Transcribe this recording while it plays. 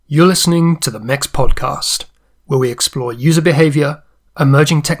You're listening to the MEX podcast, where we explore user behavior,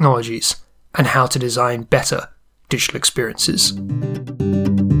 emerging technologies, and how to design better digital experiences.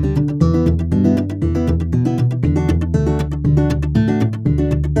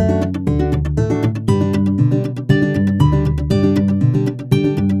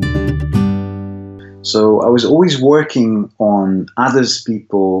 So I was always working on others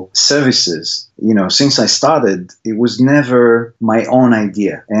people's services. Since I started, it was never my own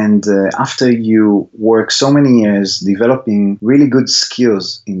idea. And after you work so many years developing really good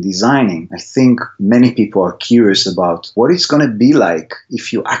skills in designing, I think many people are curious about what it's going to be like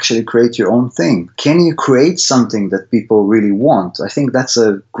if you actually create your own thing. Can you create something that people really want? I think that's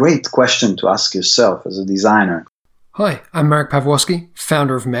a great question to ask yourself as a designer. Hi, I'm Marek Pawłowski,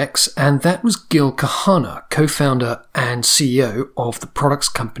 founder of MEX, and that was Gil Kahana, co-founder and CEO of the products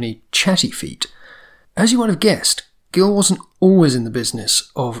company Chattyfeet. As you might have guessed, Gil wasn't always in the business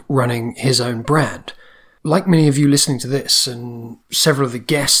of running his own brand. Like many of you listening to this, and several of the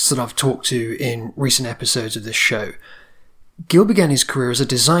guests that I've talked to in recent episodes of this show, Gil began his career as a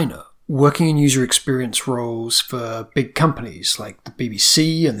designer, working in user experience roles for big companies like the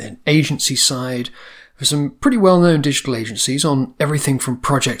BBC and then agency side, for some pretty well-known digital agencies on everything from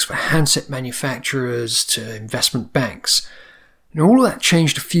projects for handset manufacturers to investment banks. And all of that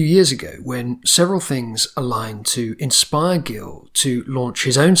changed a few years ago when several things aligned to inspire Gil to launch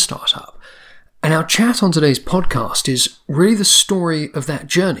his own startup. And our chat on today's podcast is really the story of that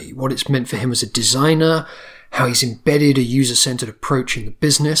journey, what it's meant for him as a designer, how he's embedded a user-centered approach in the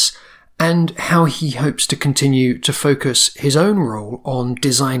business, and how he hopes to continue to focus his own role on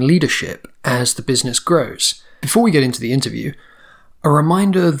design leadership as the business grows. Before we get into the interview, a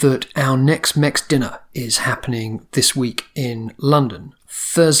reminder that our next MEX dinner is happening this week in London,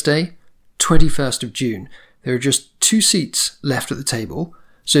 Thursday, 21st of June. There are just 2 seats left at the table,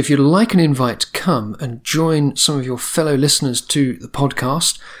 so if you'd like an invite to come and join some of your fellow listeners to the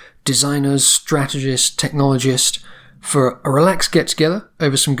podcast, designers, strategists, technologists, for a relaxed get-together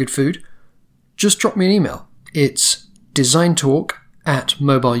over some good food, just drop me an email. It's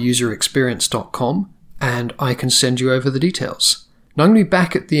designtalk@mobileuserexperience.com and I can send you over the details. Now I'm going to be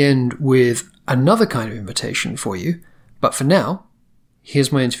back at the end with another kind of invitation for you, but for now,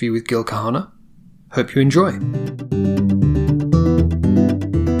 here's my interview with Gil Kahana. Hope you enjoy.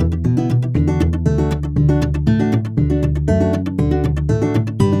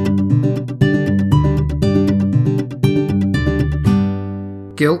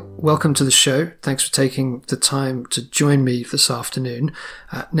 Gil, welcome to the show. Thanks for taking the time to join me this afternoon.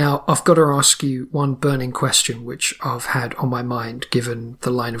 Now, I've got to ask you one burning question which I've had on my mind given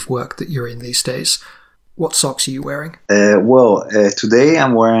the line of work that you're in these days. What socks are you wearing? Today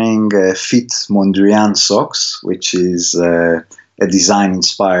I'm wearing Fit Mondrian socks, which is a design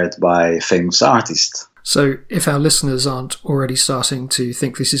inspired by a famous artist. So if our listeners aren't already starting to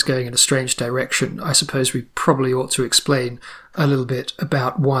think this is going in a strange direction, I suppose we probably ought to explain a little bit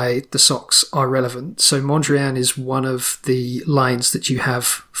about why the socks are relevant. So Mondrian is one of the lines that you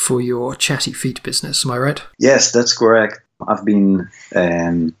have for your Chattyfeet business, am I right? Yes, that's correct. I've been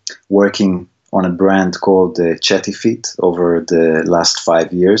working on a brand called Chattyfeet over the last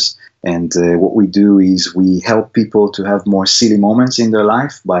 5 years. And what we do is we help people to have more silly moments in their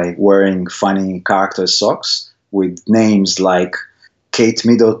life by wearing funny character socks with names like Kate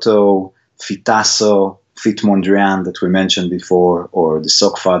Middleton, Fitasso, Fit Mondrian that we mentioned before, or the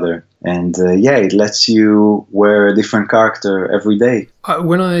Sock Father. And it lets you wear a different character every day.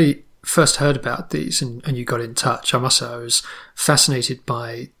 When I first heard about these and you got in touch, I must say I was fascinated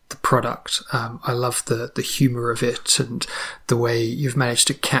by the product. I love the humor of it and the way you've managed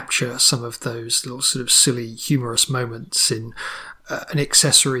to capture some of those little sort of silly, humorous moments in an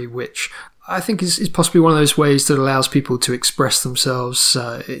accessory which I think is possibly one of those ways that allows people to express themselves,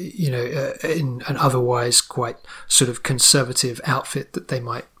 in an otherwise quite sort of conservative outfit that they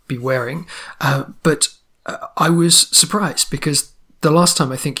might be wearing. But I was surprised because the last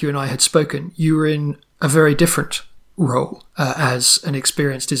time I think you and I had spoken, you were in a very different role as an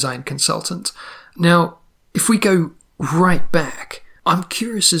experienced design consultant. Now, if we go right back, I'm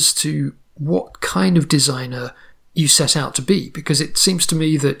curious as to what kind of designer you set out to be, because it seems to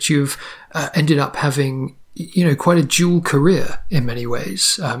me that you've ended up having, quite a dual career in many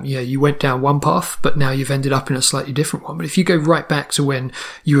ways. You went down one path, but now you've ended up in a slightly different one. But if you go right back to when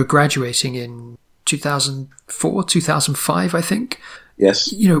you were graduating in 2004, 2005, I think,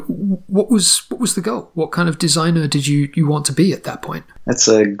 Yes. What was the goal? What kind of designer did you want to be at that point? That's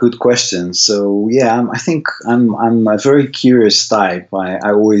a good question. So yeah, I think I'm a very curious type.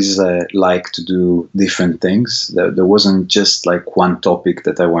 I always like to do different things. There wasn't just like one topic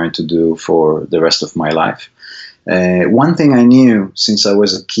that I wanted to do for the rest of my life. One thing I knew since I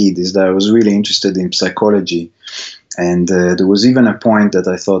was a kid is that I was really interested in psychology. And there was even a point that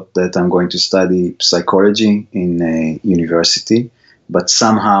I thought that I'm going to study psychology in a university. But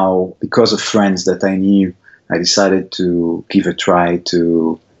somehow, because of friends that I knew, I decided to give a try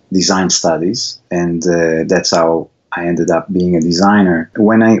to design studies. And that's how I ended up being a designer.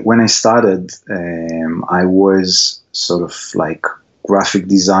 When I started, I was sort of like graphic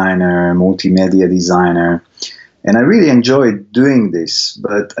designer, multimedia designer. And I really enjoyed doing this.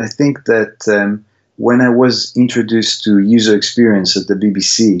 But I think that when I was introduced to user experience at the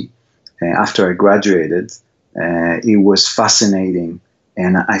BBC after I graduated, it was fascinating,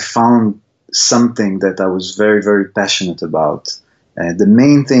 and I found something that I was very, very passionate about. The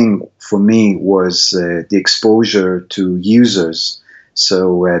main thing for me was the exposure to users.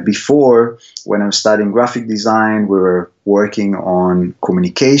 So before, when I was studying graphic design, we were working on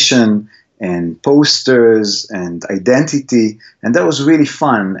communication and posters and identity, and that was really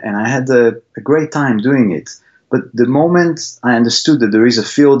fun, and I had a great time doing it. But the moment I understood that there is a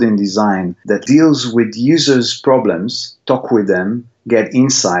field in design that deals with users' problems, talk with them, get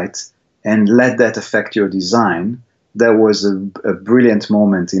insight, and let that affect your design, that was a brilliant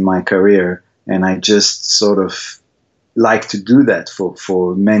moment in my career, and I just sort of liked to do that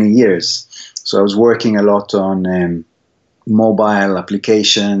for many years. So I was working a lot on mobile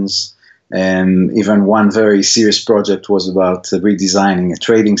applications. Even one very serious project was about redesigning a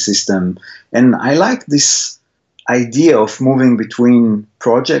trading system. And I like this idea of moving between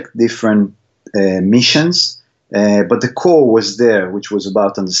different missions, but the core was there, which was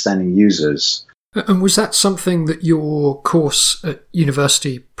about understanding users. And was that something that your course at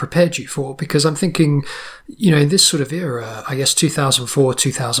university prepared you for? Because I'm thinking, in this sort of era, I guess 2004,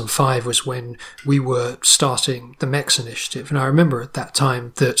 2005 was when we were starting the MEX initiative. And I remember at that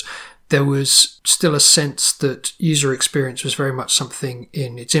time that there was still a sense that user experience was very much something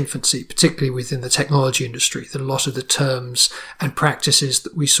in its infancy, particularly within the technology industry, that a lot of the terms and practices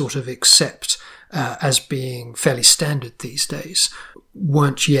that we sort of accept as being fairly standard these days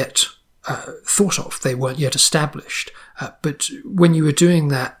weren't yet thought of. They weren't yet established. But when you were doing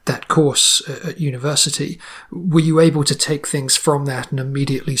that course at university, were you able to take things from that and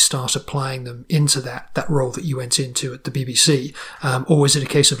immediately start applying them into that role that you went into at the BBC? Or was it a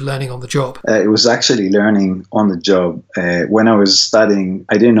case of learning on the job? It was actually learning on the job. When I was studying,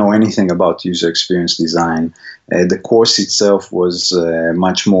 I didn't know anything about user experience design. The course itself was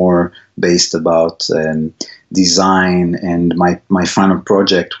much more based about design, and my final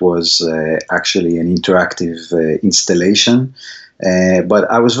project was actually an interactive installation. But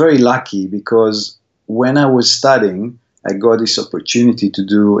I was very lucky because when I was studying, I got this opportunity to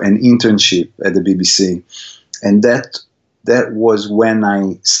do an internship at the BBC. And that was when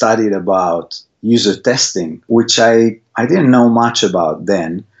I studied about user testing, which I didn't know much about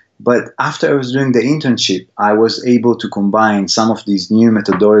then. But after I was doing the internship, I was able to combine some of these new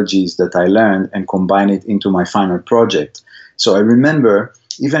methodologies that I learned and combine it into my final project. So I remember,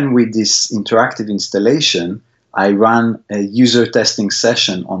 even with this interactive installation, I ran a user testing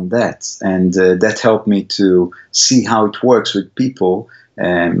session on that. And that helped me to see how it works with people,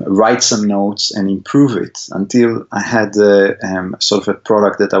 write some notes and improve it until I had sort of a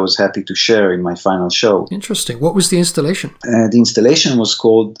product that I was happy to share in my final show. Interesting. What was the installation? The installation was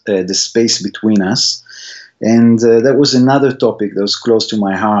called The Space Between Us. And that was another topic that was close to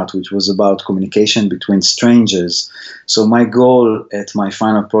my heart, which was about communication between strangers. So my goal at my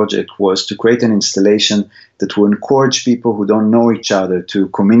final project was to create an installation that would encourage people who don't know each other to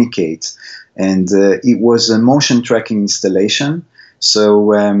communicate. And it was a motion tracking installation.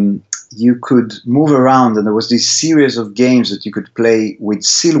 So you could move around, and there was this series of games that you could play with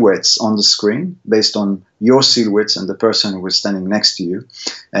silhouettes on the screen based on your silhouettes and the person who was standing next to you.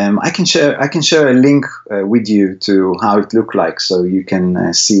 I can share a link with you to how it looked like, so you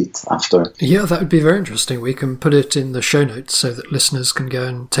can see it after. Yeah, that would be very interesting. We can put it in the show notes so that listeners can go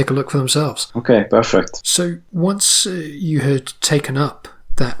and take a look for themselves. Okay, perfect. So once you had taken up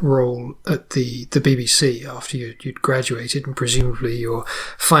that role at the BBC after you'd graduated, and presumably your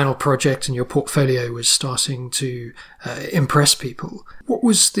final project and your portfolio was starting to impress people, what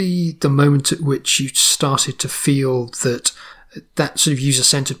was the moment at which you started to feel that that sort of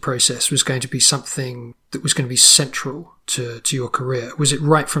user-centered process was going to be something that was going to be central to your career. Was it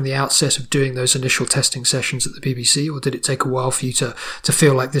right from the outset of doing those initial testing sessions at the BBC, or did it take a while for you to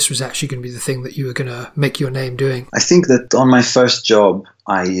feel like this was actually going to be the thing that you were going to make your name doing? I think that on my first job,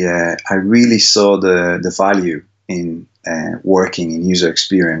 I really saw the value in working in user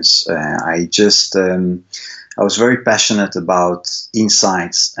experience. I was very passionate about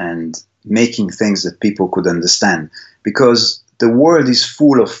insights and making things that people could understand, because the world is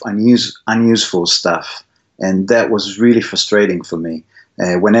full of unuseful stuff, and that was really frustrating for me.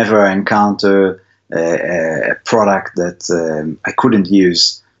 Whenever I encounter a product that I couldn't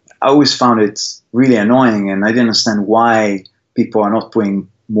use, I always found it really annoying, and I didn't understand why people are not putting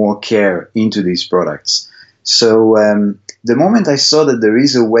more care into these products. So the moment I saw that there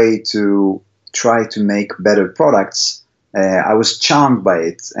is a way to try to make better products, I was charmed by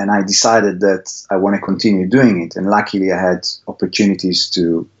it, and I decided that I want to continue doing it. And luckily, I had opportunities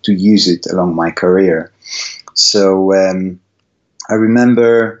to use it along my career. So I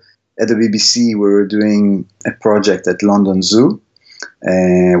remember at the BBC, we were doing a project at London Zoo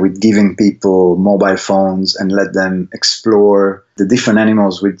with giving people mobile phones and let them explore the different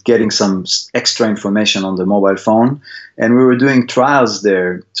animals with getting some extra information on the mobile phone. And we were doing trials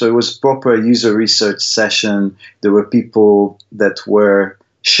there. So it was proper user research session. There were people that were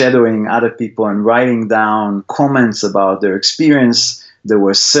shadowing other people and writing down comments about their experience. There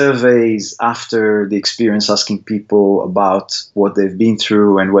were surveys after the experience asking people about what they've been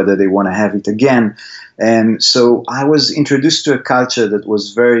through and whether they want to have it again. And so I was introduced to a culture that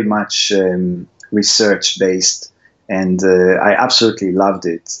was very much research-based, and I absolutely loved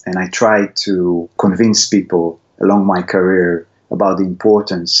it. And I tried to convince people along my career about the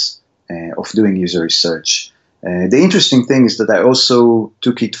importance of doing user research. The interesting thing is that I also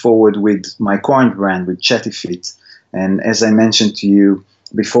took it forward with my current brand, with ChattyFit. And as I mentioned to you,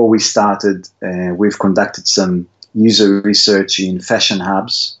 before we started, we've conducted some user research in fashion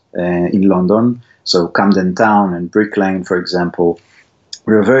hubs in London, so Camden Town and Brick Lane, for example.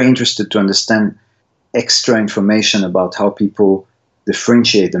 We were very interested to understand extra information about how people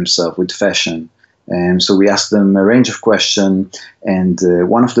differentiate themselves with fashion. So we asked them a range of questions, and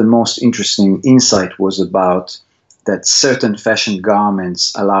one of the most interesting insight was about that certain fashion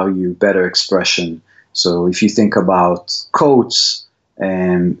garments allow you better expression. So if you think about coats,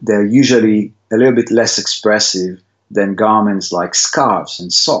 they're usually a little bit less expressive than garments like scarves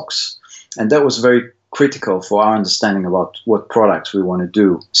and socks. And that was very critical for our understanding about what products we want to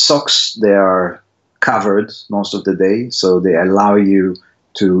do. Socks, they are covered most of the day, so they allow you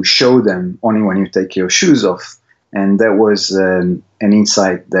to show them only when you take your shoes off. And that was an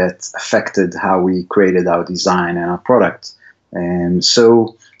insight that affected how we created our design and our product. And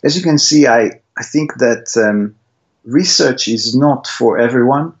so, as you can see, I think that research is not for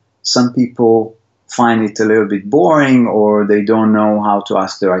everyone. Some people find it a little bit boring, or they don't know how to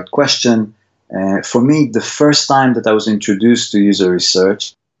ask the right question. For me, the first time that I was introduced to user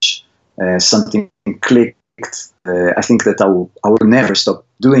research, something clicked. I think that I will never stop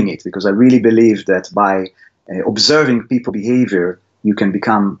doing it, because I really believe that by observing people behavior, you can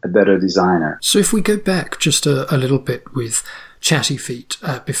become a better designer. So if we go back just a little bit with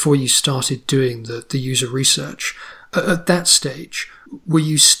ChattyFit, before you started doing the user research, at that stage, were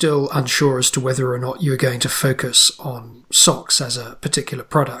you still unsure as to whether or not you were going to focus on socks as a particular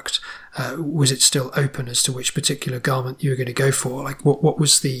product? Was it still open as to which particular garment you were going to go for? Like, what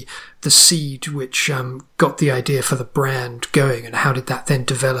was the seed which got the idea for the brand going, and how did that then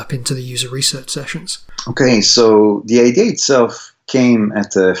develop into the user research sessions? Okay, so the idea itself came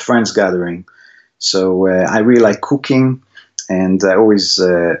at a friends gathering. So I really like cooking, and I always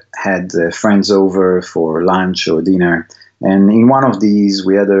had friends over for lunch or dinner. And in one of these,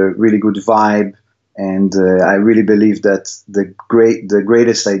 we had a really good vibe. And I really believe that the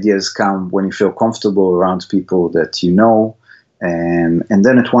greatest ideas come when you feel comfortable around people that you know. And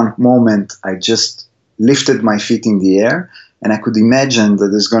then at one moment, I just lifted my feet in the air, and I could imagine that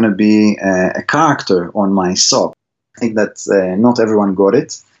there's going to be a character on my sock. I think that not everyone got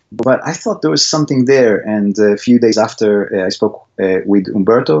it, but I thought there was something there. And a few days after, I spoke with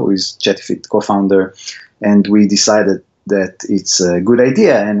Umberto, who is ChattyFit co-founder, and we decided that it's a good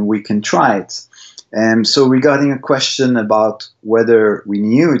idea and we can try it. So regarding a question about whether we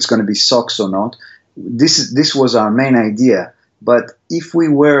knew it's going to be socks or not, this was our main idea. But if we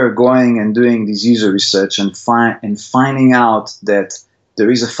were going and doing this user research and finding out that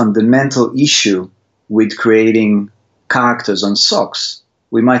there is a fundamental issue with creating characters on socks,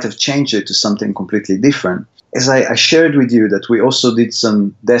 we might have changed it to something completely different. As I shared with you, that we also did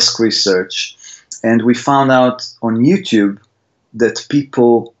some desk research, and we found out on YouTube that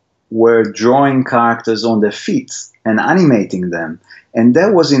people were drawing characters on their feet and animating them. And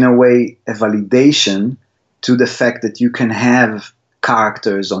that was, in a way, a validation to the fact that you can have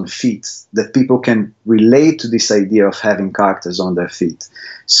characters on feet, that people can relate to this idea of having characters on their feet.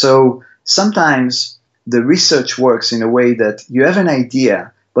 So sometimes the research works in a way that you have an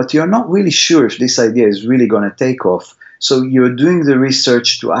idea, but you're not really sure if this idea is really going to take off. So you're doing the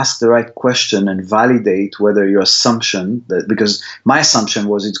research to ask the right question and validate whether your assumption, because my assumption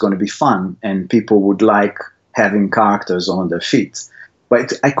was it's going to be fun and people would like having characters on their feet.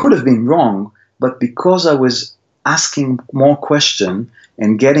 But I could have been wrong, but because I was asking more questions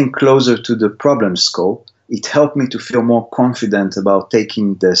and getting closer to the problem scope, it helped me to feel more confident about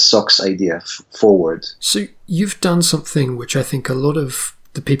taking the socks idea forward. So you've done something which I think a lot of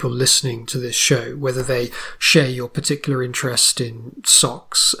the people listening to this show, whether they share your particular interest in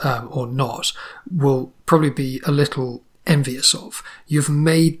socks or not, will probably be a little envious of. You've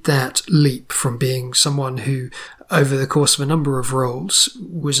made that leap from being someone who, over the course of a number of roles,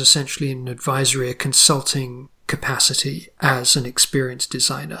 was essentially in advisory, a consulting capacity as an experienced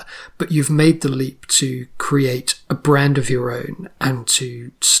designer, but you've made the leap to create a brand of your own and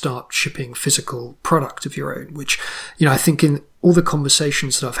to start shipping physical product of your own, which, you know, I think in all the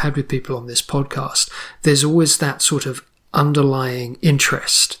conversations that I've had with people on this podcast, there's always that sort of underlying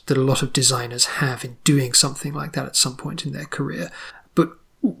interest that a lot of designers have in doing something like that at some point in their career. But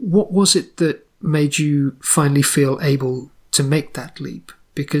what was it that made you finally feel able to make that leap?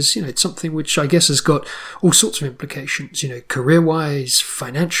 Because, you know, it's something which I guess has got all sorts of implications, you know, career-wise,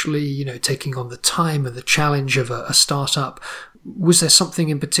 financially, you know, taking on the time and the challenge of a startup. Was there something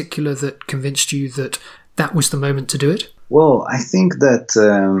in particular that convinced you that that was the moment to do it? Well, I think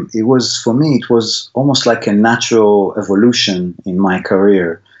that it was almost like a natural evolution in my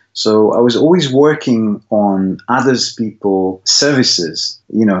career. So I was always working on others people's services.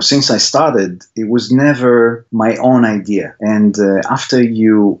 You know, since I started, it was never my own idea. And after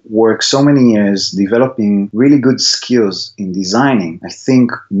you work so many years developing really good skills in designing, I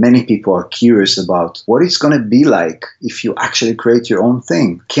think many people are curious about what it's going to be like if you actually create your own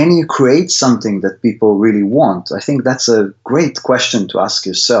thing. Can you create something that people really want? I think that's a great question to ask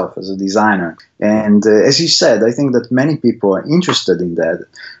yourself as a designer. And as you said, I think that many people are interested in that.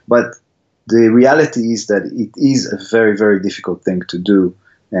 But the reality is that it is a very, very difficult thing to do.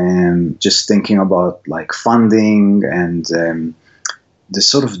 And just thinking about like funding and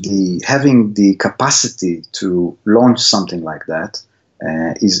having the capacity to launch something like that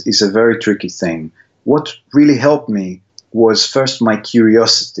is a very tricky thing. What really helped me was first my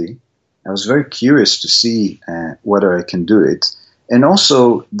curiosity. I was very curious to see whether I can do it, and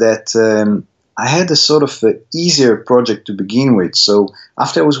also that I had a sort of easier project to begin with. So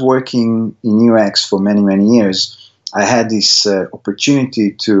after I was working in UX for many, many years, I had this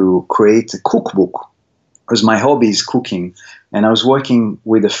opportunity to create a cookbook, because my hobby is cooking. And I was working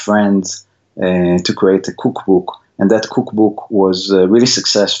with a friend to create a cookbook. And that cookbook was really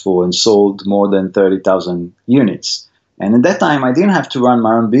successful and sold more than 30,000 units. And at that time, I didn't have to run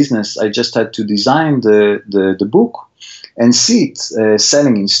my own business. I just had to design the book and see it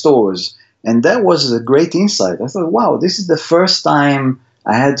selling in stores. And that was a great insight. I thought, wow, this is the first time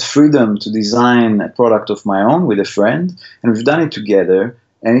I had freedom to design a product of my own with a friend, and we've done it together,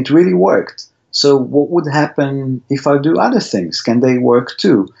 and it really worked. So what would happen if I do other things? Can they work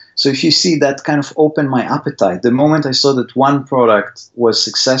too? So if you see, that kind of opened my appetite. The moment I saw that one product was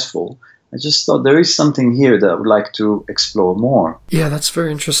successful, I just thought there is something here that I would like to explore more. Yeah, that's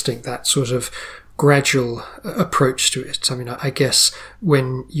very interesting, that sort of gradual approach to it. I mean, I guess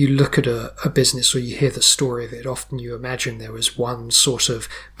when you look at a business or you hear the story of it, often you imagine there was one sort of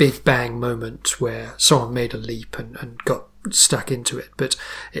big bang moment where someone made a leap and got stuck into it. But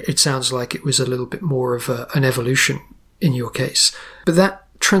it sounds like it was a little bit more of an evolution in your case. But that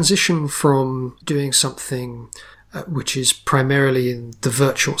transition from doing something which is primarily in the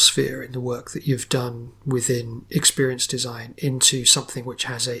virtual sphere, in the work that you've done within experience design, into something which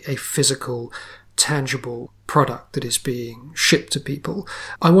has a physical, tangible product that is being shipped to people.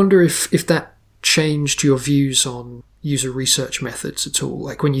 I wonder if that changed your views on user research methods at all.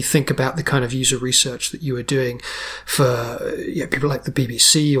 Like when you think about the kind of user research that you were doing for people like the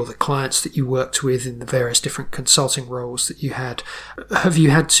BBC or the clients that you worked with in the various different consulting roles that you had, have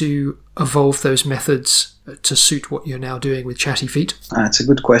you had to evolve those methods to suit what you're now doing with Chatty Feet? That's a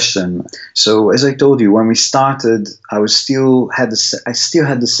good question. So as I told you, when we started, I still had the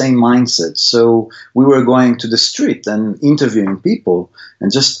same mindset. So we were going to the street and interviewing people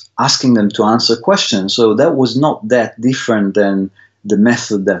and just asking them to answer questions. So that was not that different than the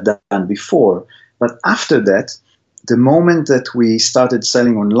method that I've done before. But after that, the moment that we started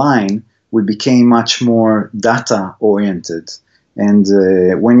selling online, we became much more data oriented. And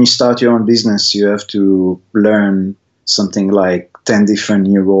when you start your own business, you have to learn something like 10 different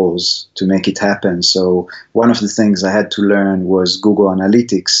new roles to make it happen. So one of the things I had to learn was Google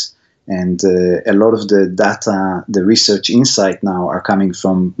Analytics. And a lot of the data, the research insight now are coming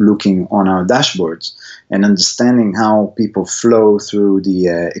from looking on our dashboards and understanding how people flow through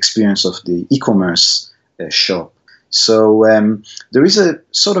the experience of the e-commerce shop. So there is a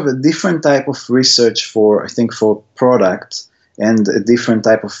sort of a different type of research for, I think, for product, and a different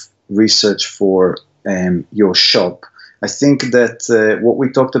type of research for your shop. I think that what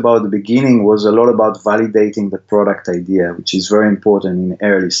we talked about at the beginning was a lot about validating the product idea, which is very important in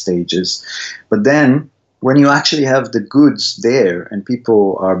early stages. But then when you actually have the goods there and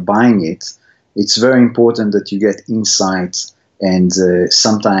people are buying it, it's very important that you get insights and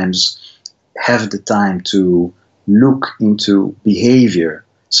sometimes have the time to look into behavior.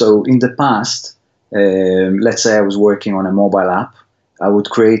 So in the past, let's say I was working on a mobile app, I would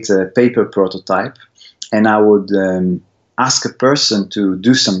create a paper prototype and I would ask a person to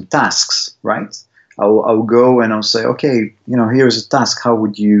do some tasks, right? I'll go and I'll say, okay, here's a task. How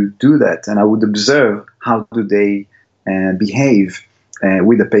would you do that? And I would observe how do they behave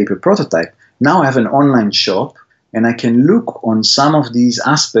with a paper prototype. Now I have an online shop and I can look on some of these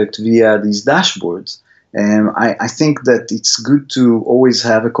aspects via these dashboards. I think that it's good to always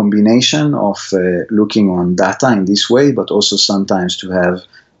have a combination of looking on data in this way, but also sometimes to have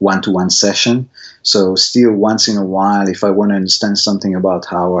one-to-one session. So still once in a while, if I want to understand something about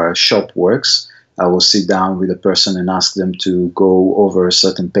how our shop works, I will sit down with a person and ask them to go over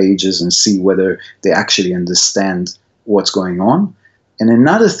certain pages and see whether they actually understand what's going on. And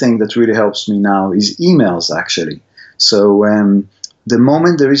another thing that really helps me now is emails, actually. So the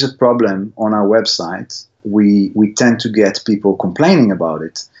moment there is a problem on our website, we tend to get people complaining about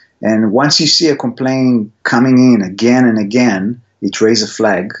it. And once you see a complaint coming in again and again, it raises a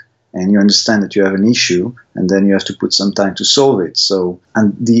flag and you understand that you have an issue, and then you have to put some time to solve it. So,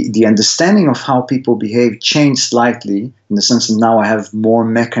 and the understanding of how people behave changed slightly in the sense that now I have more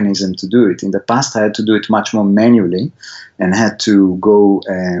mechanism to do it. In the past, I had to do it much more manually and had to go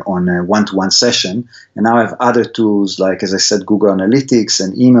on a one-to-one session. And now I have other tools like, as I said, Google Analytics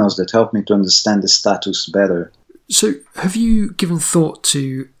and emails that help me to understand the status better. So have you given thought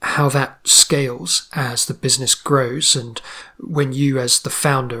to how that scales as the business grows, and when you as the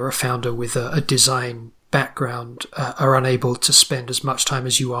founder, a founder with a design background, are unable to spend as much time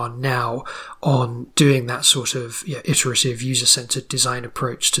as you are now on doing that sort of iterative user-centered design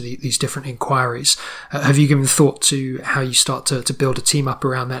approach to these different inquiries? Have you given thought to how you start to build a team up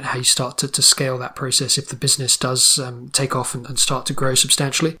around that, how you start to scale that process if the business does take off and start to grow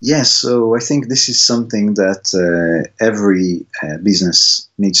substantially? Yes, so I think this is something that every business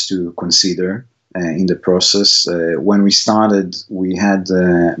needs to consider. In the process. When we started, we had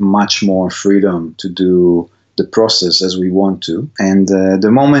much more freedom to do the process as we want to. And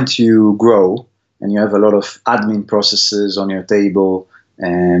the moment you grow and you have a lot of admin processes on your table,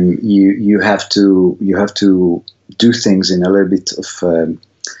 and you have to do things in a little bit of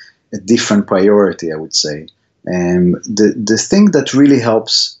a different priority, I would say. The thing that really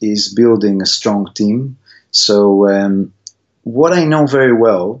helps is building a strong team. So what I know very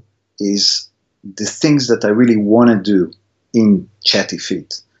well is the things that I really want to do in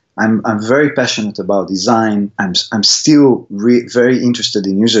ChattyFit. I'm very passionate about design. I'm still very interested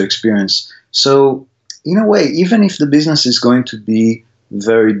in user experience. So in a way, even if the business is going to be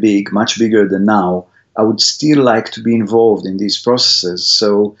very big, much bigger than now, I would still like to be involved in these processes.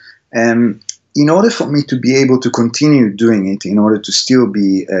 So in order for me to be able to continue doing it, in order to still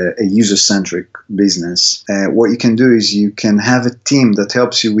be a user-centric business, what you can do is you can have a team that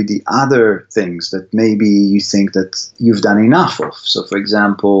helps you with the other things that maybe you think that you've done enough of. So, for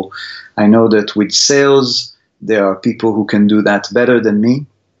example, I know that with sales, there are people who can do that better than me.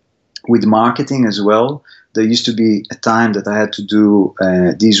 With marketing as well, there used to be a time that I had to do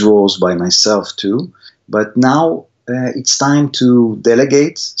these roles by myself too. But now, it's time to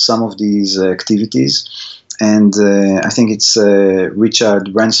delegate some of these activities. And I think it's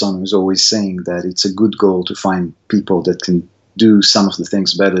Richard Branson who's always saying that it's a good goal to find people that can do some of the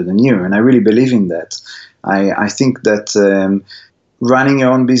things better than you. And I really believe in that. I think that running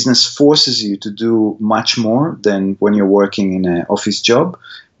your own business forces you to do much more than when you're working in an office job.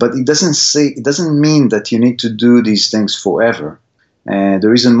 But it doesn't mean that you need to do these things forever.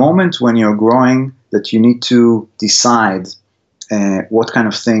 There is a moment when you're growing that you need to decide what kind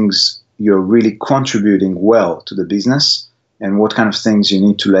of things you're really contributing well to the business and what kind of things you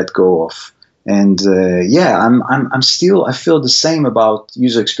need to let go of. And I'm still, I feel the same about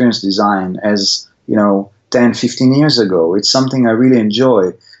user experience design as, 10, 15 years ago. It's something I really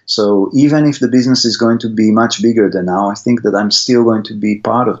enjoy. So even if the business is going to be much bigger than now, I think that I'm still going to be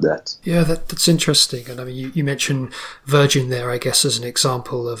part of that. Yeah, that's interesting. And I mean, you mentioned Virgin there, I guess, as an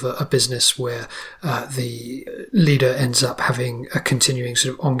example of a business where the leader ends up having a continuing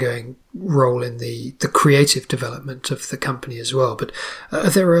sort of ongoing role in the creative development of the company as well. But are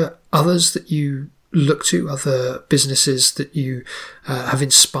there others that you look to, other businesses that you have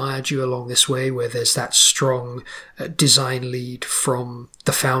inspired you along this way, where there's that strong design lead from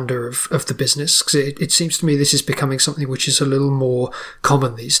the founder of the business? Because it seems to me this is becoming something which is a little more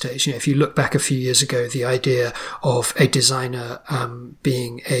common these days. If you look back a few years ago, the idea of a designer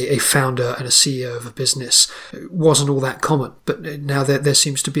being a founder and a CEO of a business wasn't all that common, but now there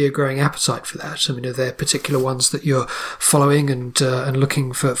seems to be a growing appetite for that. I mean, are there particular ones that you're following and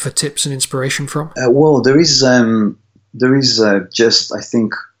looking for tips and inspiration from? Well, there is just, I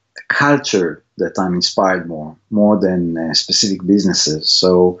think, a culture that I'm inspired more than specific businesses.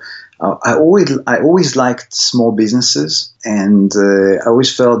 So I always liked small businesses, and I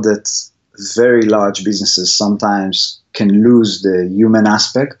always felt that very large businesses sometimes can lose the human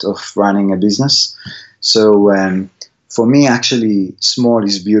aspect of running a business. So for me, actually, small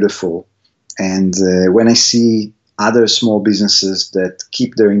is beautiful. And when I see other small businesses that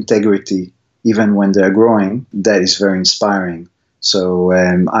keep their integrity even when they're growing, that is very inspiring. So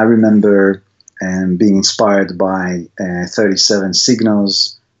I remember being inspired by 37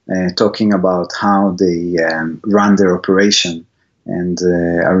 Signals, talking about how they run their operation. And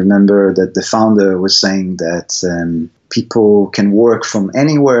I remember that the founder was saying that people can work from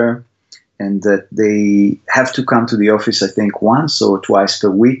anywhere and that they have to come to the office, I think, once or twice per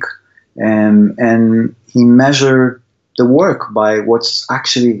week. And he measured the work by what's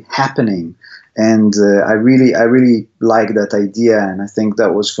actually happening. And I really like that idea, and I think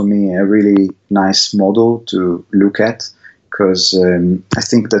that was for me a really nice model to look at, because I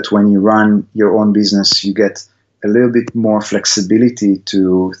think that when you run your own business, you get a little bit more flexibility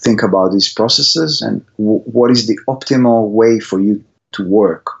to think about these processes and what is the optimal way for you to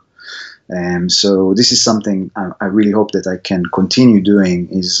work. So this is something I really hope that I can continue doing,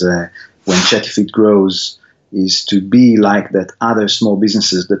 is when Chatifeet grows, is to be like that other small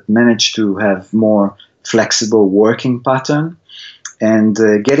businesses that manage to have more flexible working pattern and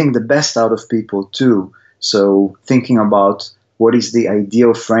getting the best out of people too. So thinking about what is the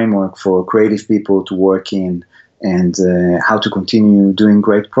ideal framework for creative people to work in and how to continue doing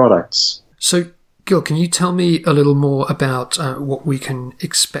great products. So Gil, can you tell me a little more about what we can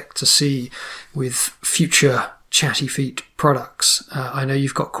expect to see with future Chatifeet products? I know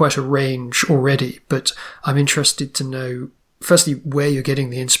you've got quite a range already, but I'm interested to know, firstly, where you're getting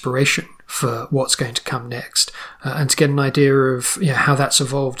the inspiration for what's going to come next, and to get an idea of how that's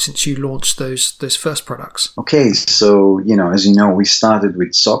evolved since you launched those first products. Okay, so as you know, we started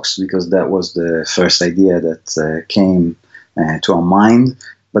with socks because that was the first idea that came to our mind.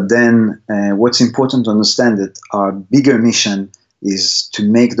 But then what's important to understand that our bigger mission is to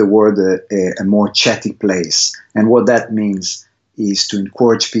make the world a more chatty place. And what that means is to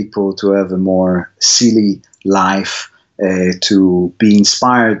encourage people to have a more silly life, to be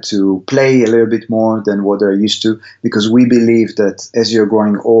inspired to play a little bit more than what they're used to, because we believe that as you're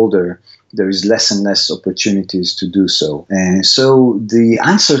growing older, there is less and less opportunities to do so. And so the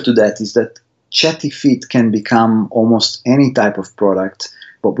answer to that is that Chatifeet can become almost any type of product,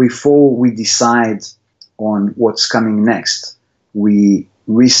 but before we decide on what's coming next, we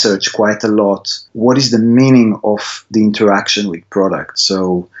research quite a lot what is the meaning of the interaction with product.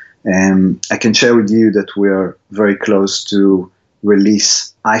 So I can share with you that we are very close to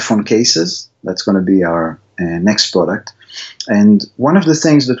release iPhone cases. That's going to be our next product. And one of the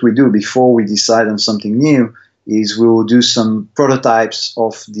things that we do before we decide on something new is we will do some prototypes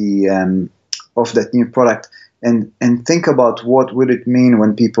of that new product and think about what would it mean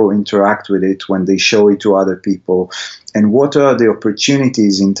when people interact with it, when they show it to other people, and what are the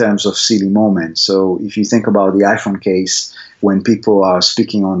opportunities in terms of silly moments. So if you think about the iPhone case, when people are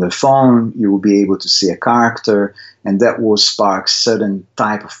speaking on their phone, you will be able to see a character, and that will spark certain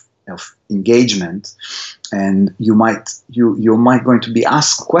type of engagement. And you're going to be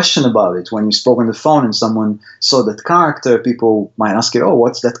asked a question about it. When you spoke on the phone and someone saw that character, people might ask you, oh,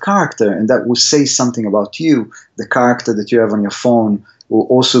 what's that character? And that will say something about you. The character that you have on your phone will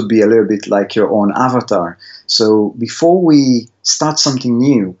also be a little bit like your own avatar. So before we start something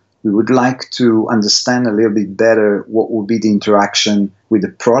new, we would like to understand a little bit better what will be the interaction with the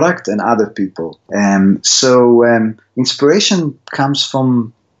product and other people. So inspiration comes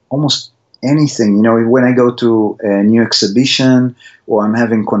from almost anything. When I go to a new exhibition or I'm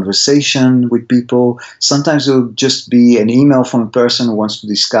having conversation with people, sometimes it'll just be an email from a person who wants to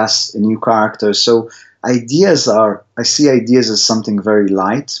discuss a new character. So I see ideas as something very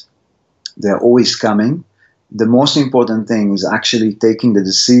light. They're always coming. The most important thing is actually taking the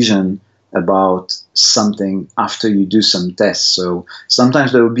decision about something after you do some tests. So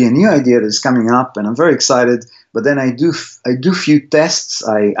sometimes there will be a new idea that's coming up and I'm very excited, but then I do few tests,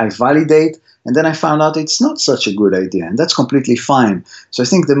 I validate, and then I found out it's not such a good idea, and that's completely fine. So I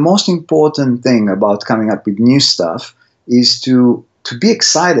think the most important thing about coming up with new stuff is to be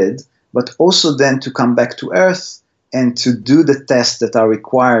excited, but also then to come back to earth and to do the tests that are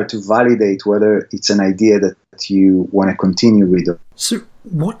required to validate whether it's an idea that you want to continue with. So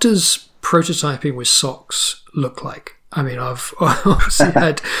what does prototyping with socks look like? I mean, I've obviously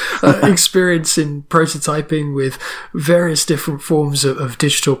had experience in prototyping with various different forms of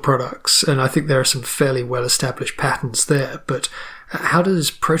digital products, and I think there are some fairly well-established patterns there. But how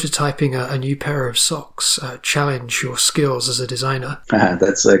does prototyping a new pair of socks challenge your skills as a designer?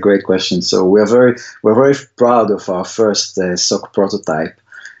 That's a great question. So we're very proud of our first sock prototype.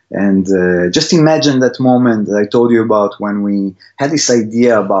 And just imagine that moment that I told you about when we had this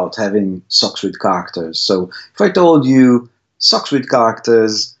idea about having socks with characters. So if I told you socks with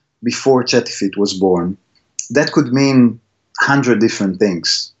characters before Chatifeet was born, that could mean 100 different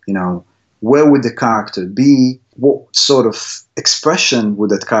things. Where would the character be? What sort of expression would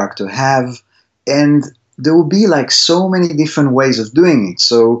that character have? And there will be so many different ways of doing it.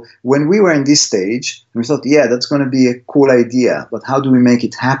 So when we were in this stage, we thought, yeah, that's going to be a cool idea, but how do we make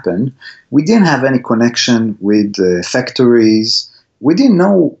it happen? We didn't have any connection with factories. We didn't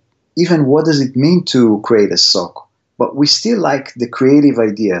know even what does it mean to create a sock, but we still like the creative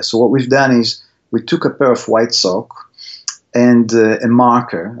idea. So what we've done is we took a pair of white sock and a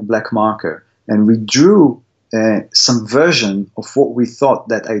black marker, and we drew some version of what we thought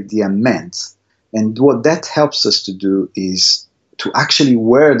that idea meant. And what that helps us to do is to actually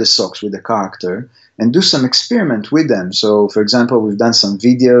wear the socks with the character and do some experiment with them. So, for example, we've done some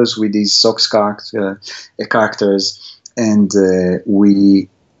videos with these socks characters, and we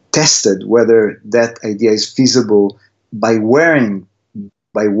tested whether that idea is feasible by wearing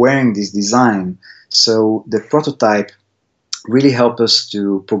this design. So the prototype really helped us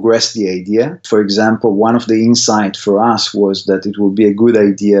to progress the idea. For example, one of the insights for us was that it would be a good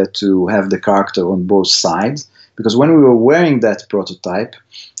idea to have the character on both sides, because when we were wearing that prototype,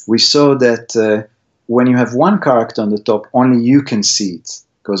 we saw that when you have one character on the top, only you can see it,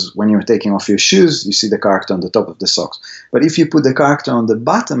 because when you're taking off your shoes, you see the character on the top of the socks. But if you put the character on the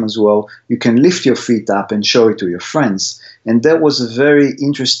bottom as well, you can lift your feet up and show it to your friends. And that was a very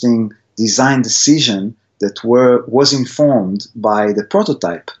interesting design decision that was informed by the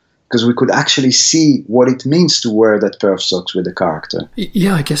prototype, because we could actually see what it means to wear that pair of socks with a character.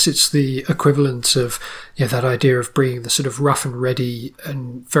 Yeah, I guess it's the equivalent of that idea of bringing the sort of rough and ready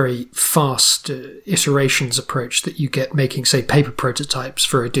and very fast iterations approach that you get making, say, paper prototypes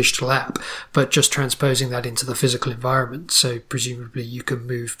for a digital app, but just transposing that into the physical environment. So presumably you can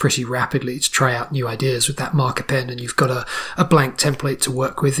move pretty rapidly to try out new ideas with that marker pen, and you've got a blank template to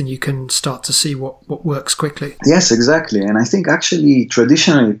work with, and you can start to see what works quickly. Yes, exactly. And I think actually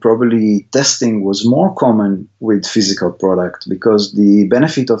traditionally probably testing was more common with physical product, because the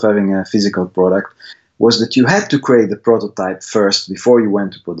benefit of having a physical product was that you had to create the prototype first before you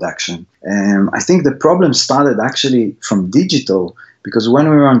went to production. I think the problem started actually from digital, because when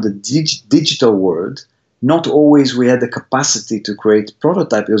we were on the digital world, not always we had the capacity to create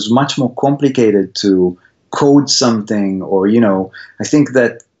prototype. It was much more complicated to code something, or, I think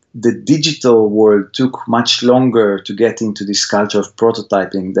that the digital world took much longer to get into this culture of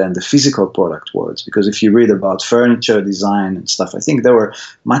prototyping than the physical product worlds. Because if you read about furniture design and stuff, I think they were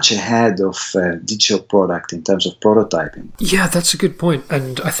much ahead of digital product in terms of prototyping. Yeah, that's a good point.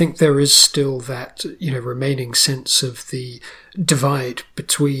 And I think there is still that, remaining sense of the divide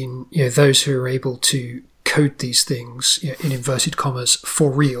between, those who are able to code these things in inverted commas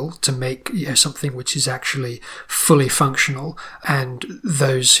for real to make something which is actually fully functional, and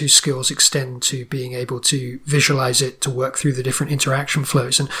those whose skills extend to being able to visualize it, to work through the different interaction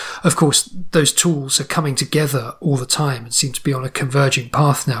flows. And of course those tools are coming together all the time and seem to be on a converging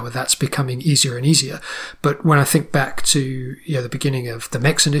path now, where that's becoming easier and easier. But when I think back to the beginning of the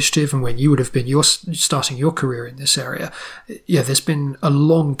MEX initiative, and when you would have been starting your career in this area, there's been a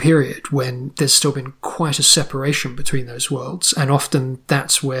long period when there's still been quite greater separation between those worlds. And often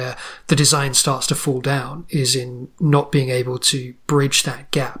that's where the design starts to fall down, is in not being able to bridge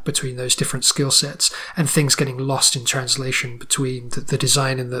that gap between those different skill sets and things getting lost in translation between the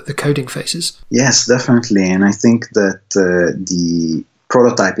design and the coding phases. Yes, definitely. And I think that the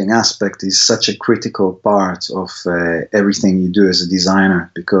prototyping aspect is such a critical part of everything you do as a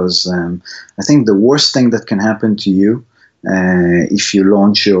designer, because I think the worst thing that can happen to you if you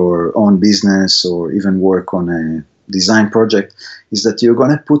launch your own business or even work on a design project is that you're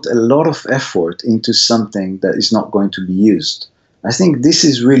going to put a lot of effort into something that is not going to be used. I think this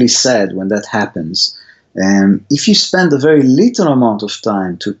is really sad when that happens. If you spend a very little amount of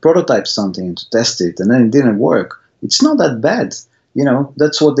time to prototype something and to test it and then it didn't work, it's not that bad.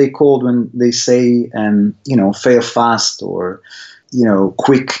 That's what they called when they say, fail fast or,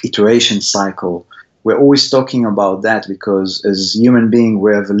 quick iteration cycle. We're always talking about that because as human beings,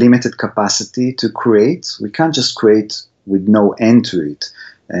 we have a limited capacity to create. We can't just create with no end to it.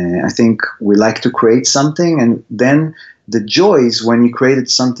 I think we like to create something, and then the joy is when you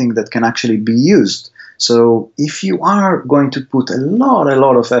created something that can actually be used. So if you are going to put a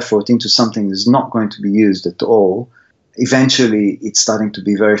lot of effort into something that's not going to be used at all, eventually it's starting to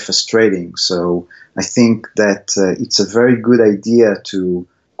be very frustrating. So I think that it's a very good idea to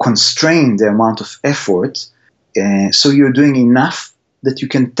constrain the amount of effort so you're doing enough that you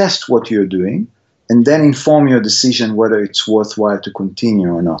can test what you're doing and then inform your decision whether it's worthwhile to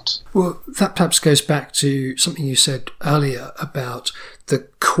continue or not. Well, that perhaps goes back to something you said earlier about the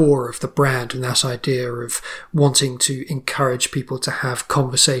core of the brand and that idea of wanting to encourage people to have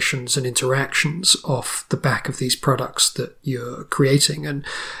conversations and interactions off the back of these products that you're creating. And,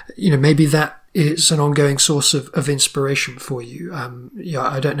 maybe that is an ongoing source of inspiration for you.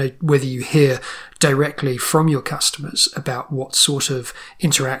 I don't know whether you hear directly from your customers about what sort of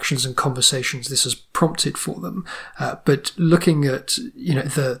interactions and conversations this has prompted for them. But looking at,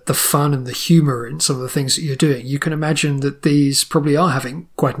 the fun and the humor in some of the things that you're doing, you can imagine that these probably are having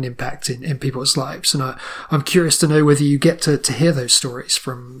quite an impact in people's lives. And I'm curious to know whether you get to hear those stories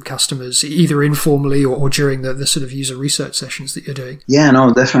from customers, either informally or during the sort of user research sessions that you're doing. Yeah,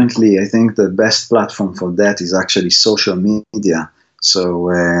 no, definitely. I think the best platform for that is actually social media. So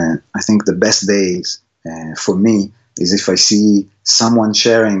I think the best days for me is if I see someone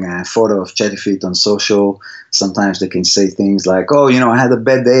sharing a photo of Chatifeet on social. Sometimes they can say things like, oh, I had a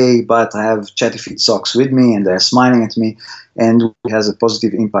bad day, but I have Chatifeet socks with me and they're smiling at me. And it has a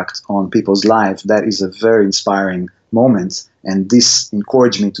positive impact on people's lives. That is a very inspiring moment. And this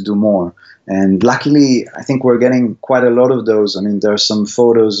encouraged me to do more. And luckily, I think we're getting quite a lot of those. I mean, there are some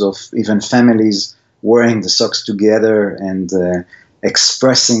photos of even families wearing the socks together and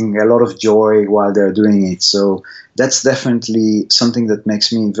expressing a lot of joy while they're doing it. So that's definitely something that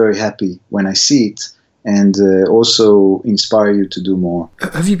makes me very happy when I see it, and also inspire you to do more.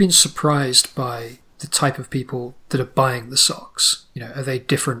 Have you been surprised by the type of people that are buying the socks? Are they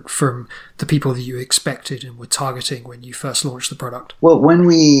different from the people that you expected and were targeting when you first launched the product? Well, when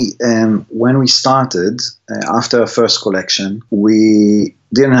we started, after our first collection, we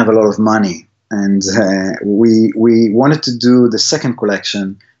didn't have a lot of money. And we wanted to do the second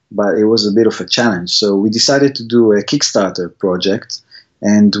collection, but it was a bit of a challenge. So we decided to do a Kickstarter project,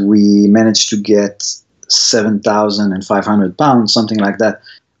 and we managed to get £7,500, something like that.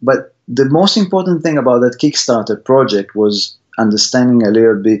 But the most important thing about that Kickstarter project was understanding a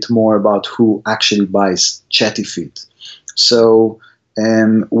little bit more about who actually buys Chatifeet. So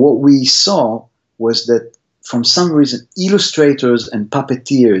what we saw was that from some reason, illustrators and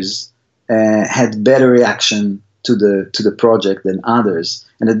puppeteers had better reaction to the project than others.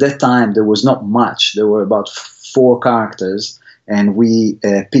 And at that time, there was not much. There were about 4 characters, and we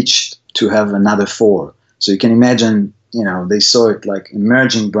pitched to have another 4. So you can imagine, they saw it like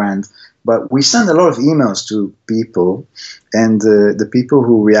emerging brand. But we sent a lot of emails to people, and the people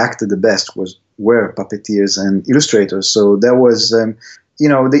who reacted the best were puppeteers and illustrators. So there was,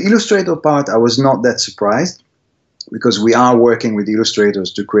 the illustrator part, I was not that surprised, because we are working with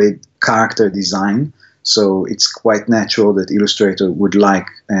illustrators to create character design. So it's quite natural that illustrator would like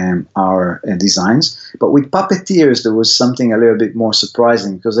our designs. But with puppeteers, there was something a little bit more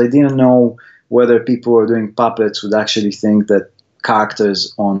surprising, because I didn't know whether people who are doing puppets would actually think that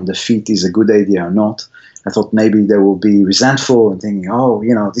characters on the feet is a good idea or not. I thought maybe they will be resentful and thinking,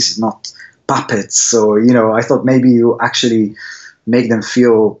 this is not puppets. So, I thought maybe you actually make them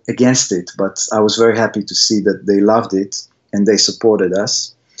feel against it. But I was very happy to see that they loved it and they supported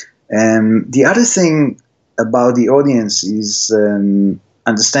us. The other thing about the audience is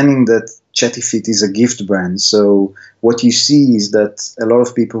understanding that Chatifeet is a gift brand. So what you see is that a lot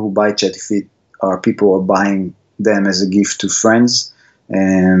of people who buy Chatifeet are people are buying them as a gift to friends.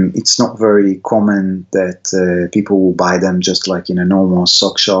 And it's not very common that people will buy them just like in a normal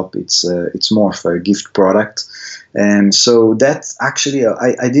sock shop. It's more of a gift product. And so that actually,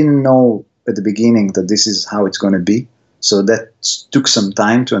 I didn't know at the beginning that this is how it's going to be. So that took some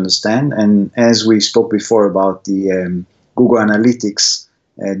time to understand. And as we spoke before about the Google Analytics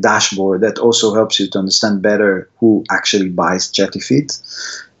dashboard, that also helps you to understand better who actually buys ChattyFit.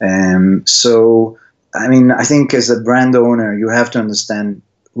 So, I mean, I think as a brand owner, you have to understand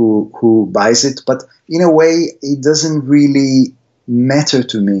who buys it. But in a way, it doesn't really matter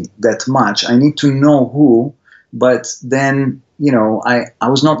to me that much. I need to know who. But then, I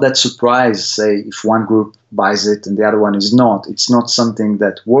was not that surprised, say, if one group buys it and the other one is not. It's not something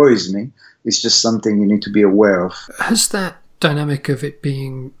that worries me. It's just something you need to be aware of. Has that dynamic of it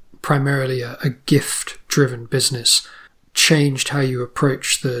being primarily a gift-driven business changed how you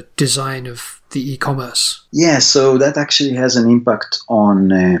approach the design of the e-commerce? Yeah, so that actually has an impact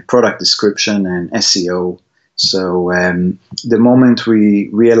on product description and SEO. So the moment we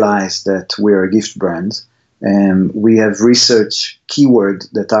realize that we're a gift brand, we have researched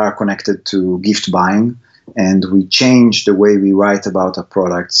keywords that are connected to gift buying, and we change the way we write about our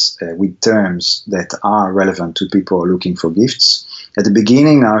products with terms that are relevant to people looking for gifts. At the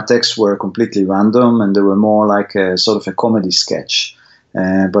beginning, our texts were completely random, and they were more like a sort of a comedy sketch.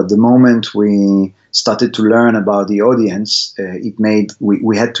 But the moment we started to learn about the audience,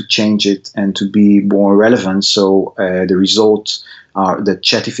 we had to change it and to be more relevant. So the results are that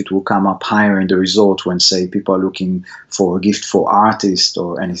ChattyFit will come up higher in the result when, say, people are looking for a gift for artists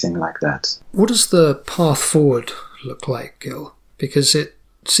or anything like that. What does the path forward look like, Gil? Because it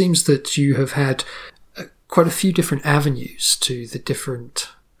seems that you have had quite a few different avenues to the different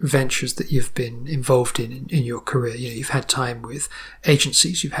ventures that you've been involved in your career. You've had time with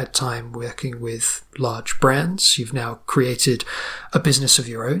agencies, you've had time working with large brands, you've now created a business of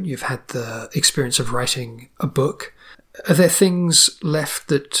your own, you've had the experience of writing a book. Are there things left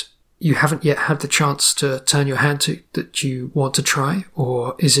that you haven't yet had the chance to turn your hand to that you want to try,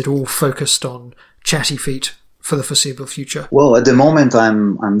 or is it all focused on ChattyFit for the foreseeable future? Well, at the moment,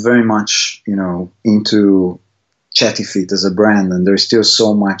 I'm very much into ChattyFit as a brand, and there's still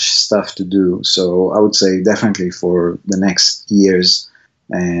so much stuff to do. So I would say definitely for the next years,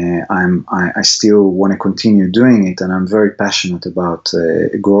 I still want to continue doing it, and I'm very passionate about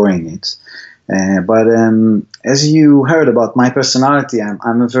growing it. But as you heard about my personality,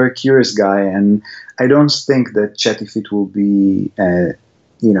 I'm a very curious guy, and I don't think that ChattyFit will be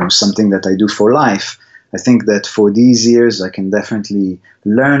something that I do for life. I think that for these years, I can definitely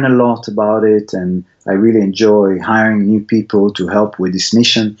learn a lot about it, and I really enjoy hiring new people to help with this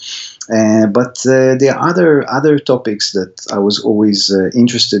mission. But there are other topics that I was always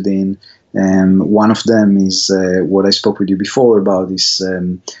interested in. One of them is what I spoke with you before about is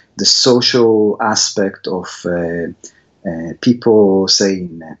the social aspect of people, say,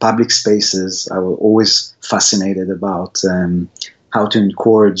 in public spaces. I was always fascinated about how to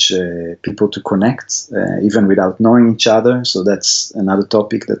encourage people to connect, even without knowing each other. So that's another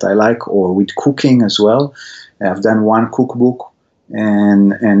topic that I like, or with cooking as well. I've done one cookbook,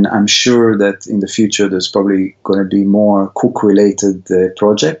 and I'm sure that in the future there's probably going to be more cook-related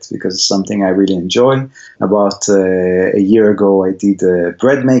projects, because it's something I really enjoy. About a year ago, I did a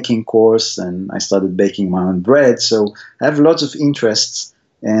bread-making course, and I started baking my own bread. So I have lots of interests,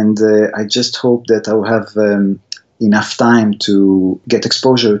 and I just hope that I will have enough time to get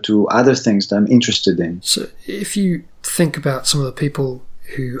exposure to other things that I'm interested in. So if you think about some of the people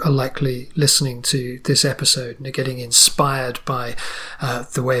who are likely listening to this episode and are getting inspired by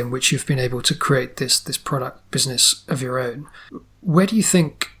the way in which you've been able to create this product business of your own, where do you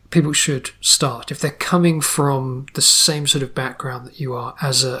think people should start? If they're coming from the same sort of background that you are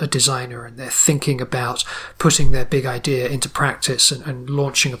as a designer, and they're thinking about putting their big idea into practice and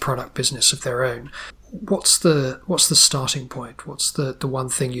launching a product business of their own, what's the starting point? What's the one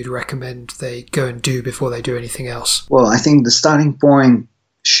thing you'd recommend they go and do before they do anything else? Well, I think the starting point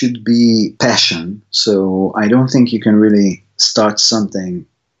should be passion. So I don't think you can really start something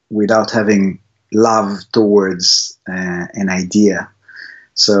without having love towards an idea.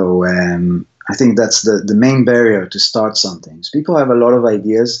 So I think that's the main barrier to start something. So people have a lot of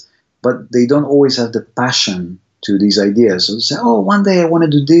ideas, but they don't always have the passion to these ideas. So they say, oh, one day I want to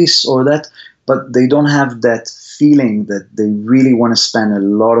do this or that, but they don't have that feeling that they really want to spend a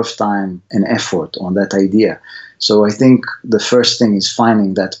lot of time and effort on that idea. So I think the first thing is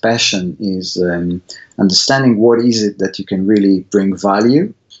finding that passion, is understanding what is it that you can really bring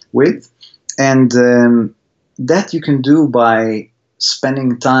value with. And that you can do by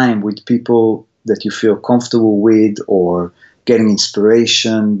spending time with people that you feel comfortable with, or getting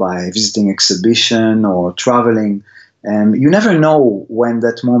inspiration by visiting exhibition or traveling. You never know when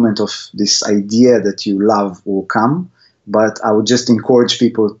that moment of this idea that you love will come, but I would just encourage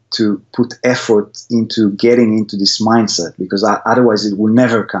people to put effort into getting into this mindset, because otherwise it will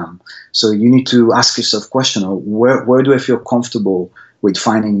never come. So you need to ask yourself question, where do I feel comfortable with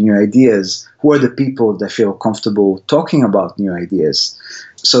finding new ideas? Who are the people that feel comfortable talking about new ideas?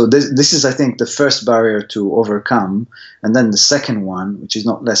 So this is, I think, the first barrier to overcome. And then the second one, which is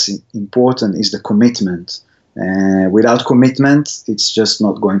not less important, is the commitment. Without commitment, it's just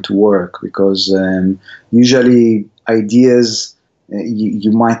not going to work, because usually ideas,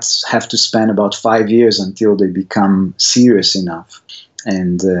 you might have to spend about 5 years until they become serious enough.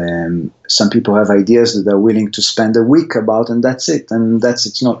 And some people have ideas that they're willing to spend a week about, and that's it. And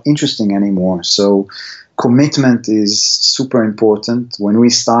it's not interesting anymore. So commitment is super important. When we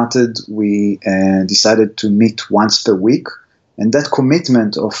started, we decided to meet once per week. And that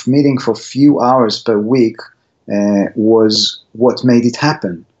commitment of meeting for a few hours per week was what made it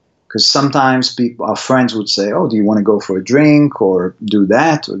happen. Because sometimes our friends would say, "Oh, do you want to go for a drink or do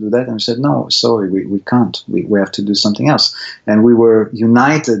that or do that?" And we said, "No, sorry, we can't. We have to do something else." And we were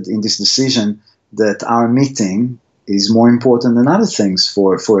united in this decision that our meeting is more important than other things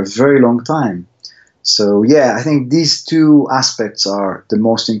for a very long time. So yeah, I think these two aspects are the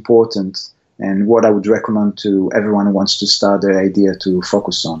most important, and what I would recommend to everyone who wants to start their idea to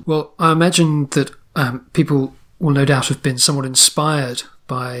focus on. Well, I imagine that people will no doubt have been somewhat inspired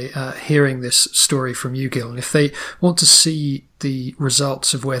by hearing this story from you, Gil. And if they want to see the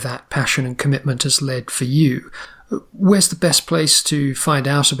results of where that passion and commitment has led for you, where's the best place to find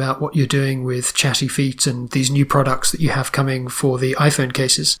out about what you're doing with Chatty Feet and these new products that you have coming for the iPhone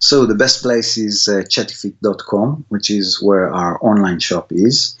cases? So the best place is chattyfeet.com, which is where our online shop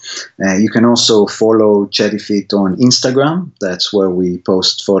is. You can also follow Chatty Feet on Instagram. That's where we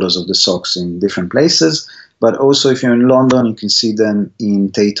post photos of the socks in different places. But also, if you're in London, you can see them in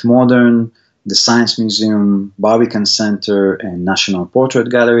Tate Modern, the Science Museum, Barbican Centre, and National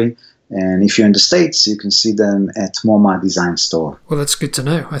Portrait Gallery. And if you're in the States, you can see them at MoMA Design Store. Well, that's good to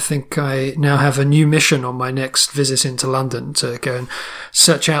know. I think I now have a new mission on my next visit into London to go and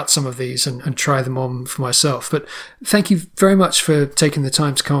search out some of these and try them on for myself. But thank you very much for taking the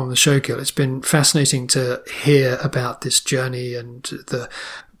time to come on the show, Gil. It's been fascinating to hear about this journey and the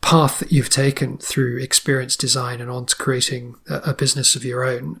path that you've taken through experience design and on to creating a business of your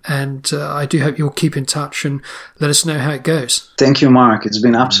own. And I do hope you'll keep in touch and let us know how it goes. Thank you, Mark. It's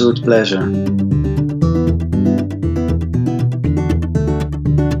been an absolute pleasure.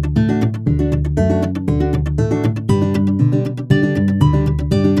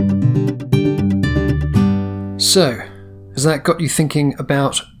 So, has that got you thinking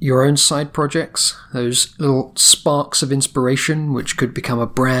about your own side projects? Those little sparks of inspiration which could become a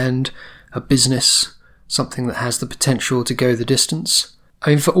brand, a business, something that has the potential to go the distance?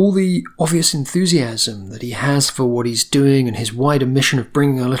 I mean, for all the obvious enthusiasm that he has for what he's doing and his wider mission of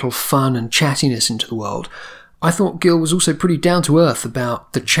bringing a little fun and chattiness into the world, I thought Gil was also pretty down to earth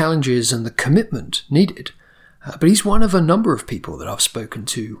about the challenges and the commitment needed. But he's one of a number of people that I've spoken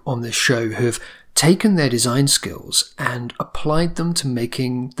to on this show who have taken their design skills and applied them to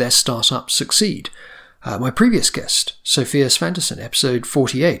making their startup succeed. My previous guest, Sophia Svanderson, episode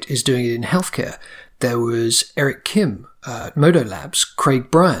 48, is doing it in healthcare. There was Eric Kim at Modo Labs, Craig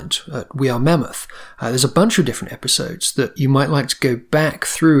Bryant at We Are Mammoth. There's a bunch of different episodes that you might like to go back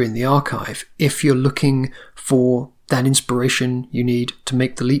through in the archive if you're looking for that inspiration you need to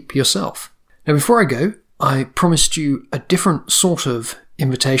make the leap yourself. Now, before I go, I promised you a different sort of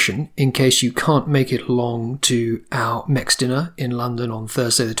invitation in case you can't make it along to our Mex dinner in London on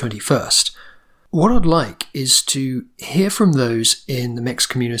Thursday the 21st. What I'd like is to hear from those in the Mex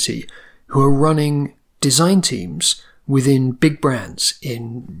community who are running design teams within big brands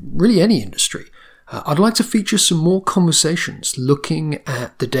in really any industry. I'd like to feature some more conversations looking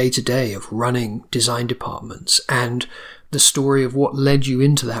at the day-to-day of running design departments and the story of what led you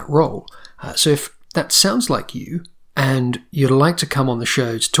into that role. So if that sounds like you, and you'd like to come on the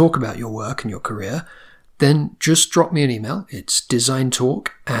show to talk about your work and your career, then just drop me an email. It's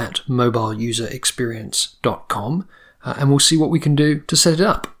designtalk@mobileuserexperience.com, and we'll see what we can do to set it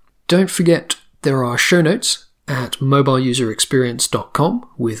up. Don't forget, there are show notes at mobileuserexperience.com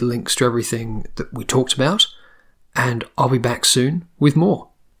with links to everything that we talked about, and I'll be back soon with more.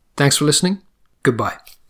 Thanks for listening. Goodbye.